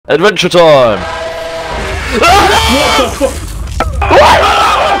Adventure time! What the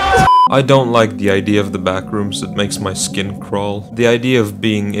fuck? I don't like the idea of the backrooms, it makes my skin crawl. The idea of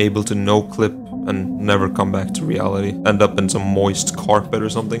being able to no-clip and never come back to reality. End up in some moist carpet or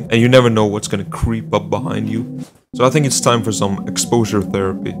something. And you never know what's gonna creep up behind you. So I think it's time for some exposure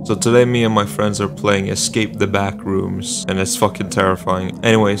therapy. So today me and my friends are playing Escape The Backrooms. And it's fucking terrifying.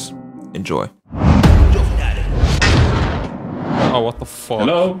 Anyways, enjoy. Oh, what the fuck?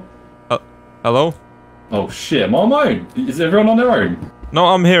 Hello? Hello? Oh shit, am I on my own? Is everyone on their own? No,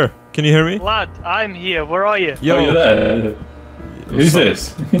 I'm here. Can you hear me? Lad, I'm here. Where are you? Yo. Oh, you're there. Who's this?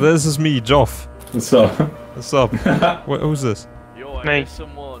 This is me, Joff. What's up? What's up? Who's this? Yo, I Me. hear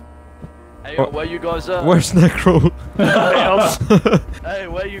someone. Hey, yo, where you guys at? Where's Necro? Hey,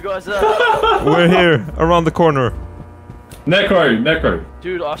 where you guys at? We're here, around the corner. Necro.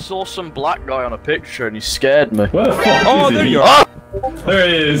 Dude, I saw some black guy on a picture and he scared me. Where the fuck Oh, is there he? you are. There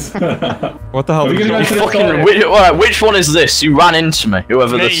he is. What the hell? Are we Did gonna you go to the Fucking, toilet? alright, which one is this? You ran into me,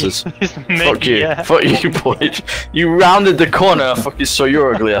 whoever Me. this is. It's me, Fuck you. yeah. Fuck you, Poige. You rounded the corner, I fucking saw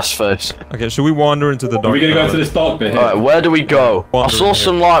your ugly ass face. Okay, should we wander into the dark? Are we gonna go to alley? this dark bit here? Alright, where do we go? I Wander saw in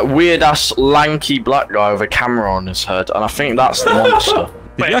some like weird ass lanky black guy with a camera on his head, and I think that's the monster. Did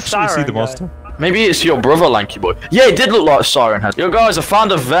Wait, you actually see Siren the guy. monster? Maybe it's your brother, Lanky Boy. Yeah, it did look like Siren Head. Yo guys, I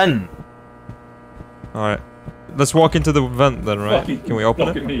found a vent. Alright. Let's walk into the vent then, right? Fucking- Can we open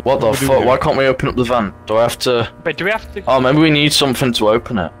fucking it? me. What the What do we fuck? do? Why can't we open up the vent? Do I have to... Wait, do we have to? Oh, maybe we need something to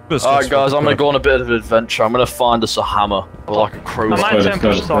open it. Let's Alright guys, I'm gonna fucking go on a bit of an adventure. I'm gonna find us a hammer. Or like a I crowbar. might let's turn go,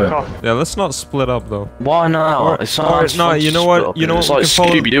 push let's talk go. off. Yeah, let's not split up though. Why not? Or- It sounds or- no, fun you to know what- split up you know in. It's what, we like can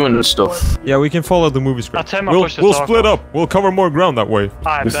follow- Scooby-Doo and stuff. Yeah, we can follow the movie script. I'll turn my We'll push to we'll talk split off. up. We'll cover more ground that way.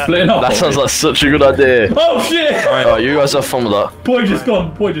 I We're bet. splitting up. That sounds like such a good idea. Oh shit! Alright, you guys have fun with that. Poige is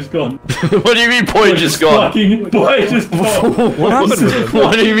gone. Poige is gone. What do you mean Poige is gone? Poige is gone. What happened with him?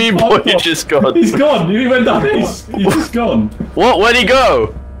 What do you mean Poige is gone? He's gone. He went down. He's just gone. What? Where'd he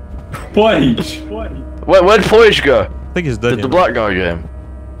go? Poige. Where'd Poige go? I think he's dead. Did you the know. black guy get him?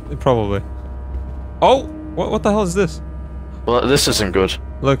 Probably. Oh! What the hell is this? Well, this isn't good.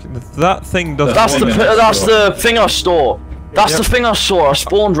 Look, that thing doesn't. That's the Wait a minute. that's the thing I saw. That's Yep. the thing I saw. I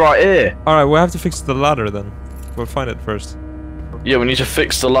spawned right here. Alright, we'll have to fix the ladder then. We'll find it first. Yeah, we need to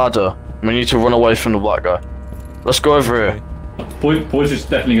fix the ladder. We need to run away from the black guy. Let's go over here. Poige is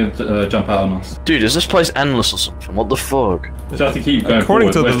definitely gonna jump out on us. Dude, is this place endless or something? What the fuck? Just have to keep going According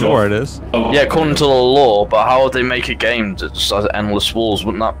to forward. the Where's lore, Joff? it is. Oh, Yeah, according to the law, but how would they make a game that just has endless walls?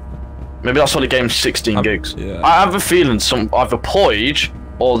 Wouldn't that? Maybe that's why the game's 16 gigs. yeah. I have a feeling either Poige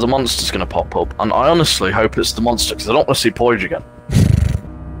or the monster's gonna pop up, and I honestly hope it's the monster because I don't want to see Poige again.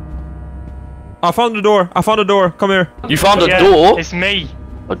 I found the door. I found the door. Come here. You found a Yeah, door? It's me,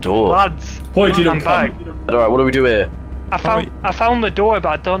 A door. lads. Poige, you I'm don't back. come. Alright, what do we do here? I found the door, but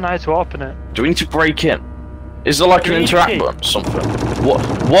I don't know how to open it. Do we need to break in? Is there like an Do we interact need button or something? What?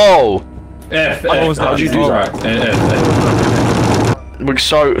 Whoa! F. What was that? How'd you do Right. We're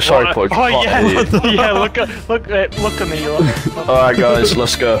sorry, Oh, Poige. oh can't yeah, hear you. yeah. Look at me. Look. Alright guys,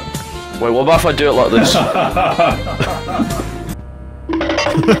 let's go. Wait, what about if I do it like this?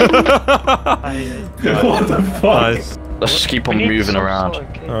 What the fuck? Nice. Let's just keep on We need moving some around. sort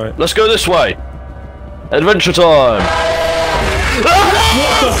of key. Alright. Let's go this way. Adventure time.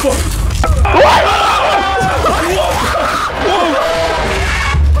 What the fuck?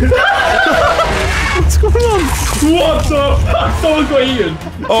 What's going on? What the fuck? Someone got eaten.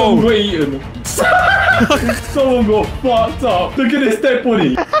 Oh. Someone got eaten. Someone got fucked up. Look at this dead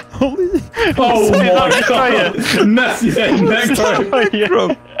body. Holy Oh Say my that, god. Nasty dead next time. Oh, yeah. bro.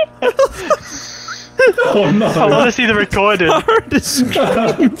 Oh I no. want to see the recording. I heard his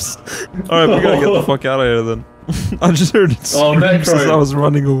screams. Alright, we gotta get the fuck out of here then. I just heard it Oh, screams as Necro. I was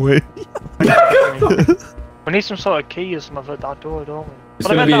running away. We need some sort of key or something at that door, don't we? It's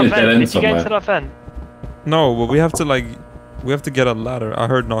What gonna about be in that a dead vent? end Did you get into somewhere. that vent? No, but we have to get a ladder. I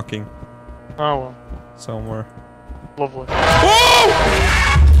heard knocking Oh well, somewhere. lovely.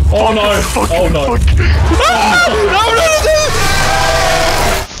 Oh no. Oh no.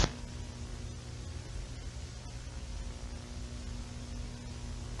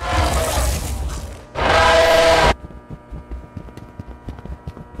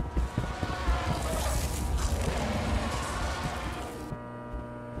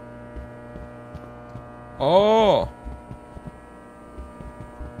 Oh.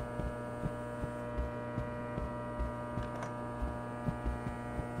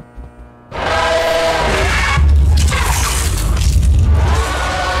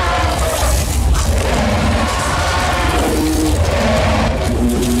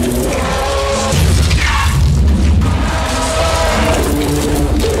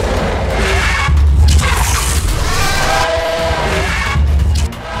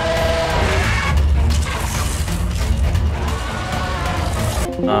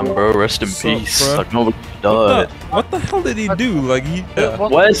 rest in Sup, peace. bruh? Like nobody died. What the hell did he do? Like he...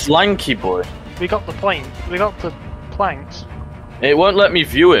 Where's Lanky Boy? We got the plane. We got the planks. It won't let me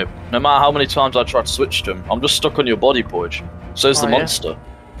view him, no matter how many times I try to switch to him. I'm just stuck on your body, Poige. So's the Oh, yeah? monster.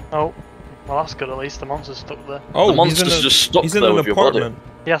 Oh, well that's good at least. The monster's stuck there. Oh, The monster's just stuck he's in there an with your body. apartment.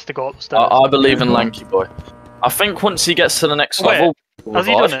 He has to go up the stairs. I believe in Lanky Boy. I think once he gets to the next Wait, level, Has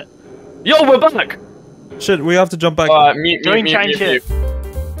he done it? Yo, we're back! Shit, we have to jump back. Alright, mute.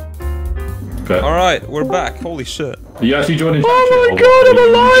 Okay. Alright, we're back. Holy shit. Are you actually joining? Oh my god, I'm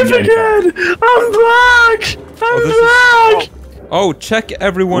alive again! I'm back! Oh, check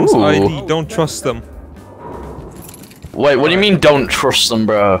everyone's Ooh. ID. Don't trust them. Wait, what do you mean don't trust them,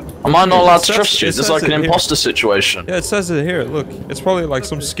 bro? Am I not allowed to says- trust you? it This is says like an it here. imposter situation. Yeah, it says it here. Look, it's probably like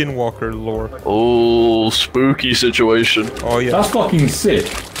some skinwalker lore. Oh, spooky situation. Oh yeah. That's fucking sick.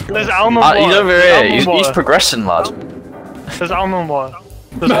 There's almond water. He's over There's here. almond He's water. progressing, lad. There's almond water.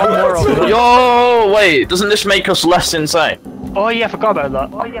 There's one more over there. Yo, wait, doesn't this make us less insane? Oh yeah, I forgot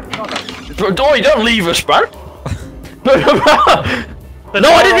about that. Bro, Dory, don't leave us, bro. There's No, I didn't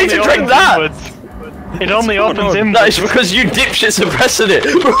one mean to only drink opens that. inwards. It only opens on? inwards. That is because you dipshits are pressing it.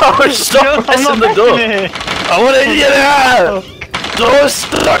 Bro, stop I'm pressing not the door. pressing it. I want to get out. Door's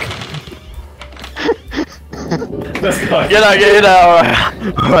stuck. Get out.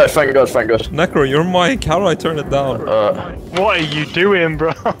 Alright, thank God. Necro, your mic. How do I turn it down? What are you doing,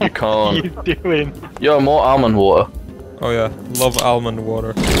 bro? You can't. What are you doing? Yo, more almond water. Oh yeah, love almond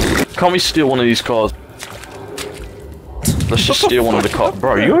water. Can't we steal one of these cars? Let's just steal one of the cars. Bro,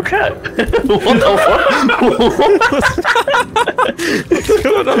 are you okay? What the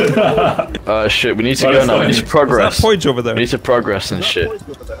fuck? Shit, we need to go now. We need to Is that progress. Poige over there? We need to progress and shit.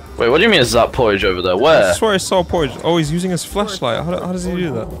 Wait, what do you mean is that Poige over there? Where? I swear I saw Poige. Oh, he's using his flashlight. How does he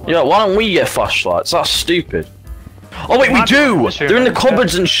do that? Yeah, why don't we get flashlights? That's stupid. Oh wait, we do! They're in the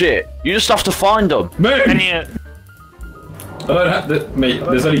cupboards and shit. You just have to find them. Mate, Any, I don't have the, mate,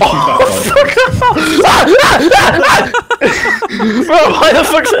 there's only two flashlights.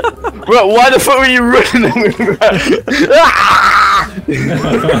 Bro, why the fuck were you running?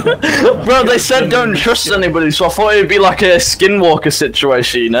 Bro, they said don't trust anybody, so I thought it'd be like a skinwalker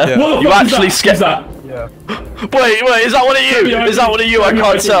situation, you know? Yeah. What the You fuck actually is scared. that? Wait, is that one of you? Is that one of you? I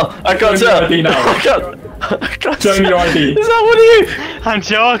can't tell. I can't Show tell. me your ID now. I can't Show me your ID. Is that one of you? I'm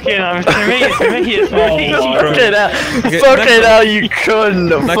joking. It's me. It's me. Oh my Fucking hell. Fucking hell, you couldn't.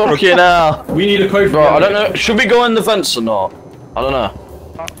 Fucking hell. We need a code for Bro, I it. don't know. Should we go in the vents or not? I don't know.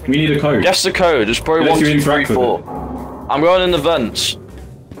 We need a code. Guess the code. It's probably Unless 1, you 2, 3, interact with 4. I'm going in the vents.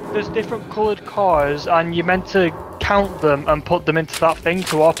 There's different coloured cars, and you're meant to count them and put them into that thing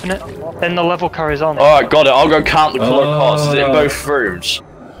to open it. Then the level carries on. Alright, got it. I'll go count the coloured parts. Is it in both rooms?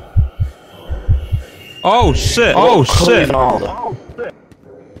 Oh shit! Oh shit!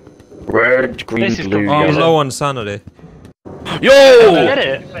 Red, green, This is blue, Oh, I'm yellow. low on sanity. Yo! Get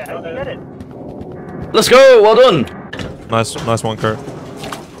it? Let's go! Well done! Nice one, Kurt.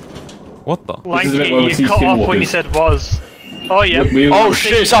 What the? This is a bit where we Lanky, see you cut off when you skinwalkers. said was. Oh yeah. Oh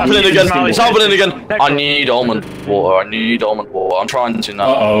shit, it's happening again! It's happening again! I Necro. need almond water. I'm trying to now.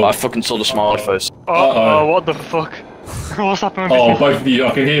 Uh-oh. I fucking saw the smiley face. Oh, what the fuck? What's happening with Oh, you? both of you,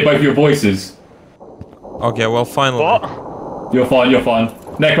 I can hear both of your voices. Okay, well finally. What? You're fine.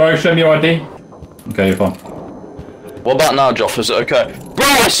 Necro, show me your ID. Okay, you're fine. What about now, Joff? Is it okay? Bro,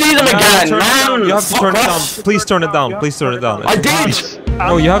 I see them You have to again, turn it down. man! You have to Fuck turn it down. off. Please turn it down. Please turn it down. I did!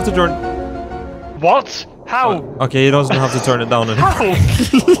 No, you have to turn. What? How? Okay, he doesn't have to turn it down anymore. How?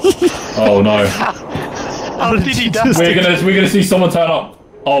 Oh no. How did he die? We're gonna see someone turn up.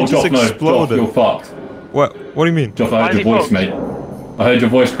 Oh, just Joff, no. Joff, exploded. you're fucked. What? What do you mean? Joff, I Why heard is your he voice, fucked? mate. I heard your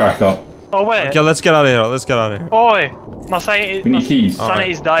voice crack up. Oh wait. Okay, let's get out of here. Let's get out of here. Oi, my sanity, We need keys.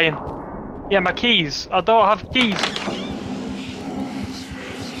 sanity's dying. Yeah, my keys. I don't have keys.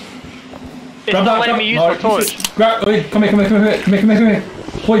 It's not letting me use my torch. Grab, wait, come here.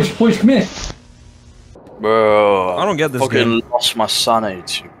 Poige, come here. Bro. I don't get this fucking game. lost my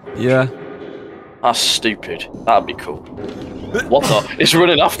sanity. Yeah. That's stupid. That'd be cool. What the? It's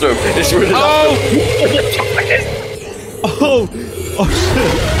running after him. It's running after him. Oh! Oh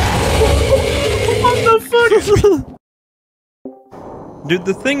shit! What the fuck? Dude,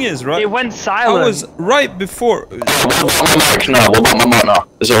 the thing is, right? It went I silent. was right before. What about my mic now? What about my mic now?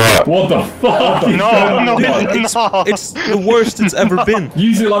 Is it alright? What the fuck? No, It's the worst it's ever been.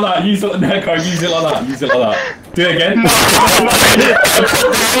 Use it like that. Use it like Necro. Use it like that. Do it again.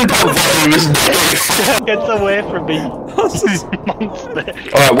 Gets away from me. This- Monster.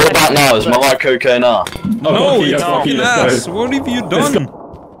 Alright, what about now? Is my mic okay now? no, Okay, you yeah, fucking let's ass. go. What have you done?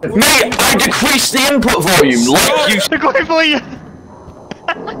 Mate, I decreased the input volume like you. They're going for you.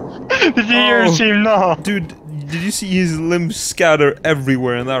 Did you hear him scream no? Dude, did you see his limbs scatter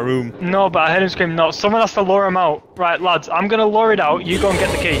everywhere in that room? No, but I heard him scream no. Someone has to lure him out. Right, lads, I'm gonna lure it out. You go and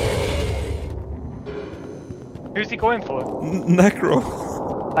get the key. Who's he going for? Necro.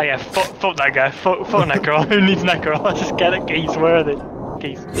 Oh yeah, fuck that guy. Fuck Necro. Who needs Necro? Let's just get the keys. Where are they?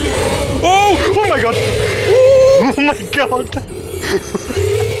 Keys. Oh! Oh my god! Oh my god!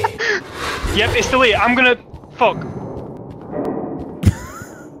 Yep, it's delete. I'm gonna... Fuck.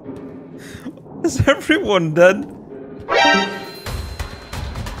 Is everyone dead?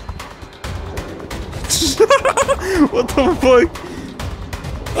 What the fuck?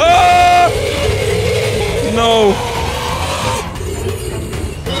 Ah! No!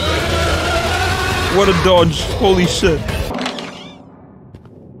 What a dodge. Holy shit.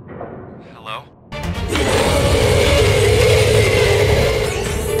 Hello?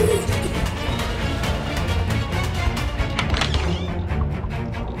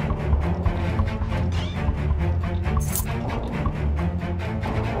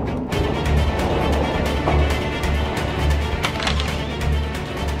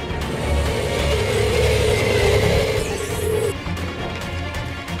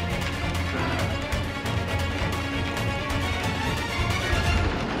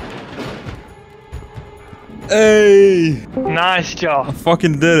 Hey! Nice job. I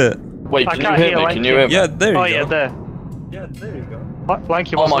fucking did it. Wait, I can you can't hear hear me? Lanky. Can you hear me? Yeah, there you Oh go. yeah, there. Yeah, there you go.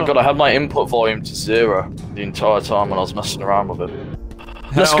 Lanky, Oh what's my up? god, I had my input volume to 0 the entire time when I was messing around with it.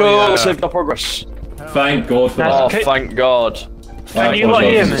 Let's Hell go! yeah. Save our progress. Thank God for Nice. Oh, that. thank God. Can you not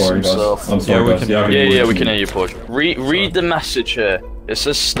hear me? I'm sorry, guys. I'm sorry, Yeah, we guys. can- Yeah, we can hear you, Poige. Read the message here. It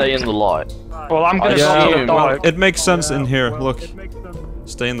says stay in the light. Well, I'm gonna I go to assume- the dark. It makes sense in here. Look.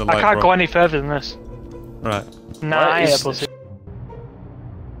 Stay in the light. I can't bro. go any further than this. Right. Nah, Where I is ain't able to.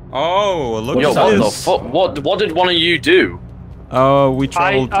 Oh, look Yo, at what the this. fuck? What did one of you do? We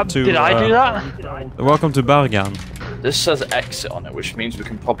traveled to. Did I do that? Welcome to Bergen. This says exit on it, which means we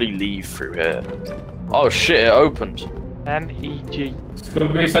can probably leave through here. Oh shit, it opened. MEG. It's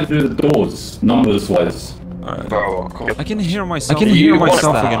gonna be something to do with the doors, numbers wise. Bro, I can hear myself. I can hear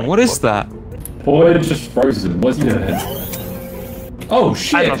myself again. What is that? Boy, it's just frozen. What's he doing? Oh I'm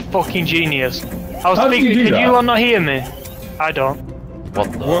shit! a fucking genius. I was How did you thinking, do can that? you not hear me? I don't.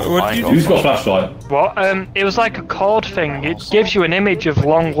 What the? What I did you got Who's got a fucked. flashlight? What? It was like a chord thing. It gives you an image of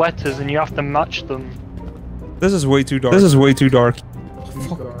long letters and you have to match them. This is way too dark. This is way too dark.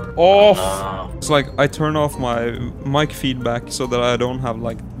 Off. Ah. It's like I turn off my mic feedback so that I don't have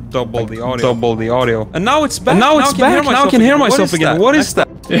like double the audio. And now it's back. Now I can hear myself again. What is that?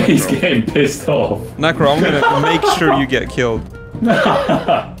 He's getting pissed off. Necro, I'm gonna make sure you get killed.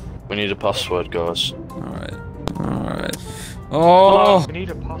 We need a password, guys. Alright. Alright. Oh, We need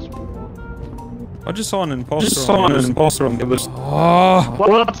a password. I just saw an imposter. on the other side. Oh,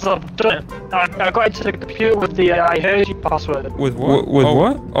 What's up? I got into the computer with the I heard you password. with what? With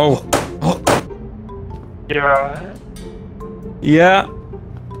what? Oh, You're alright. yeah.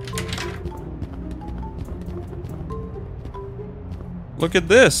 Look at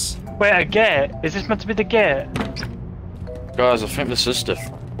this. Wait, a gate? Is this meant to be the gate? Guys, I think this is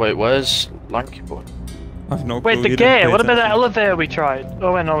different. Wait, where's Lanky Boy? I've no Wait, clue. the He didn't gate? pay What about the attention. elevator we tried?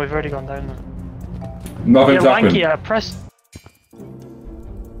 Oh wait, no, we've already gone down there. Nothing's Yeah, happened. Lanky, press.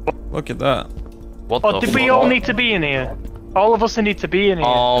 Look at that. What Oh, the did fuck? we all need to be in here? All of us need to be in here.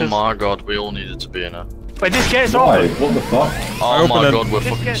 Oh 'cause- my god, we all needed to be in it. Wait, this gate's Why? open. What the fuck? Oh my opened it. god, we're This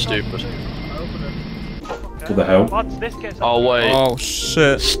fucking gate's stupid. What the hell? What's this gate's open? Oh wait. Oh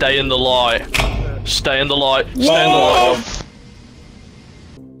shit. Stay in the light. Stay in the light. Stay in the light.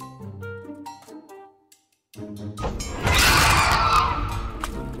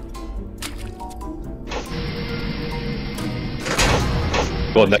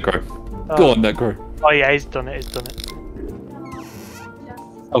 Go on, Necro. Go on, Necro. Oh yeah, he's done it, he's done it.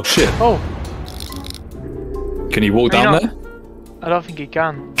 Oh shit. Oh, Can he walk Can he down not- there? I don't think he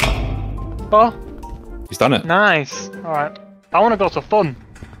can. Oh, He's done it. nice. Alright. I want to go to fun.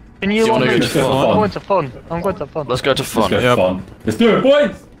 Can you Do you let wanna me? go to fun? I'm going to fun. I'm going to fun. Let's go to Let's fun. go Yep. fun. Let's do it,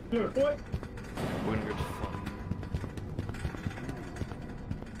 boys!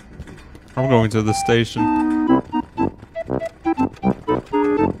 I'm going to the station.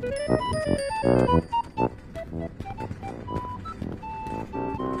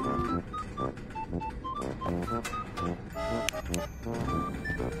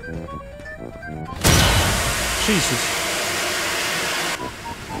 Jesus.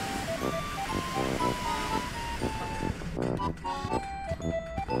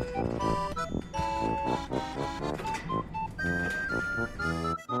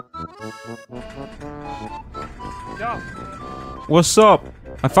 Yo, What's up?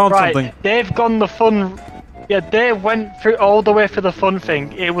 I found Right, something. they've gone the fun. Yeah, they went through all the way for the fun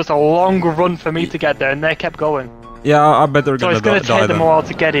thing. It was a long run for me to get there, and they kept going. Yeah, I bet they're So gonna it's gonna die take them a then. while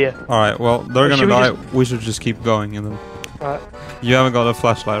to get here. Alright, well, they're But gonna should we die. just- We should just keep going and then. Right. You haven't got a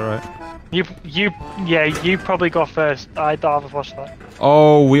flashlight, right? You probably go first. I don't have a flashlight.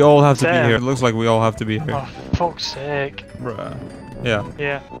 Oh, we all have to be Damn. here. It looks like we all have to be here. Oh, fuck's sake. Bruh. Yeah.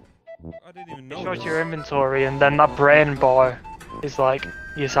 Yeah. I didn't even It know. shows your inventory, and then that brain bar is like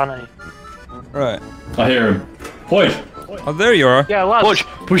your sanity. Right. I hear him. Poige! Oh, there you are. Yeah, lads. Watch,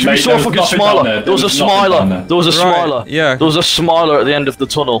 we Mate, saw a there was fucking nothing down smiler. there. There was a There was nothing down smiler. there. There was a Right, smiler. yeah. There was a smiler at the end of the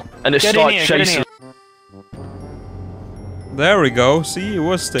tunnel, and it Get in started here, get in chasing. There we go. See, it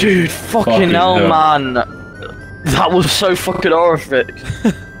was stable. Dude, fucking Fucking hell, hell. man. That was so fucking horrific.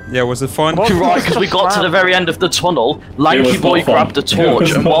 Yeah, was it fun? What? Right, because we got to the very end of the tunnel, Lanky was Boy not fun. grabbed a It torch,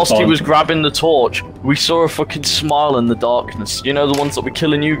 was and not whilst he fun. was grabbing the torch, we saw a fucking smile in the darkness. You know, the ones that were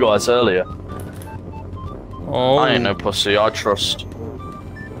killing you guys earlier. Oh. I ain't no pussy, I trust.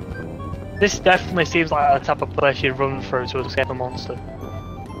 This definitely seems like a type of place you'd run through to escape a monster.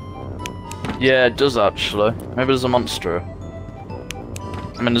 Yeah, it does actually. Maybe there's a monster.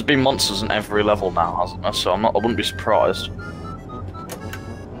 I mean, there's been monsters in every level now, hasn't there? So I wouldn't be surprised.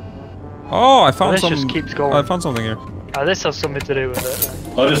 Oh, I found This some. just keeps going. I found something here. This has something to do with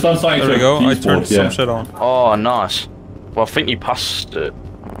it. I just done something There to we go. I fuse turned board, some yeah. shit on. Oh, nice. Well, I think you passed it.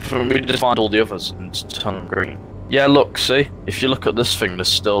 We just find all the others and turn them green. Yeah, look, see? If you look at this thing, there's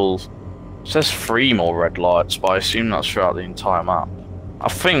still... It says 3 more red lights, but I assume that's throughout the entire map. I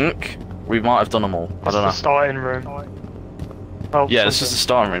think we might have done them all. I That's don't the know. starting room. Oh, Yeah, this is the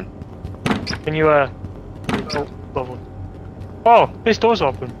starting room. Can you, oh, lovely. Oh, this door's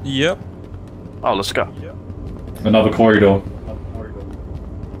open. Yep. Oh, let's go. Another corridor.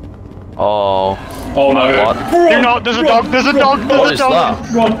 Oh, Oh no. what? Do not, there's a dog, there's a dog, What there's a is dog!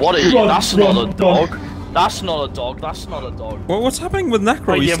 that? Run, What is run, That's run, not a run. dog. That's not a dog. That's not a dog. Well, what's happening with Necro?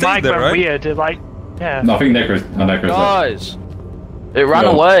 Like, He your stayed mic there, went right? weird, it, like, yeah. No, I think Necro's there. Guys, it ran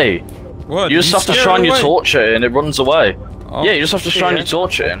No. away. What? You just have to scared shine it your away? torch at it and it runs away. Oh. Yeah, you just have to shine Yeah. your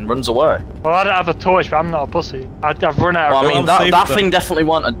torch at it and it runs away. Well, I don't have a torch, but I'm not a pussy. I've run out Well, of I mean, I'm that safe then. thing definitely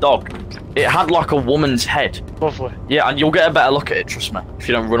wasn't a dog. It had like a woman's head. Lovely. Yeah, and you'll get a better look at it, trust me. If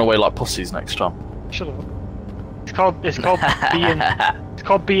you don't run away like pussies next time. Shut up. It's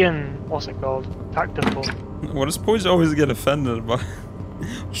called being, what's it called? Tactical. What does Poige always get offended by?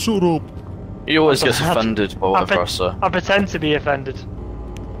 Shut up. He always gets offended by whatever I say. I pretend to be offended.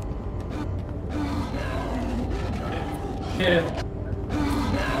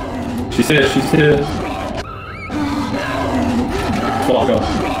 She's here, she's here. Fucker.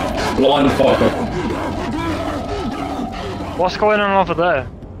 Blind fucker. What's going on over there?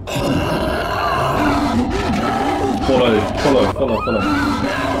 Follow.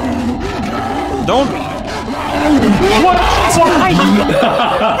 Don't.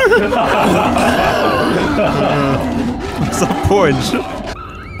 What's up, Poige?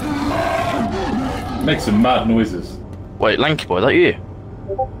 Make some mad noises. Wait, Lanky Boy, that you?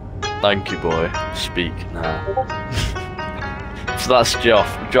 Lanky Boy, speak now. So that's Joff.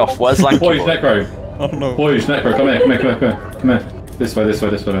 Joff, where's Lanky Poige, Boy? Necro. I don't know. Poige, Necro, come here. Come here. This way.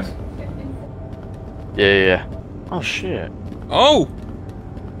 Yeah. Oh shit. Oh!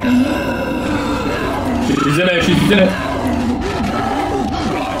 She's in it, she's in it.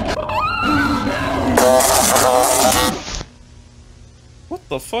 What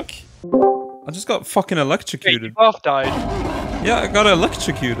the fuck? I just got fucking electrocuted. Both died. Yeah, I got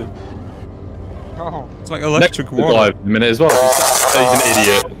electrocuted. Oh It's like electric water. Died in a minute as well. He's an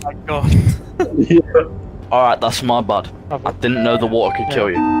idiot. my god. Alright, that's my bad. I didn't know the water could kill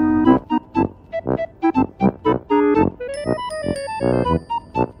you.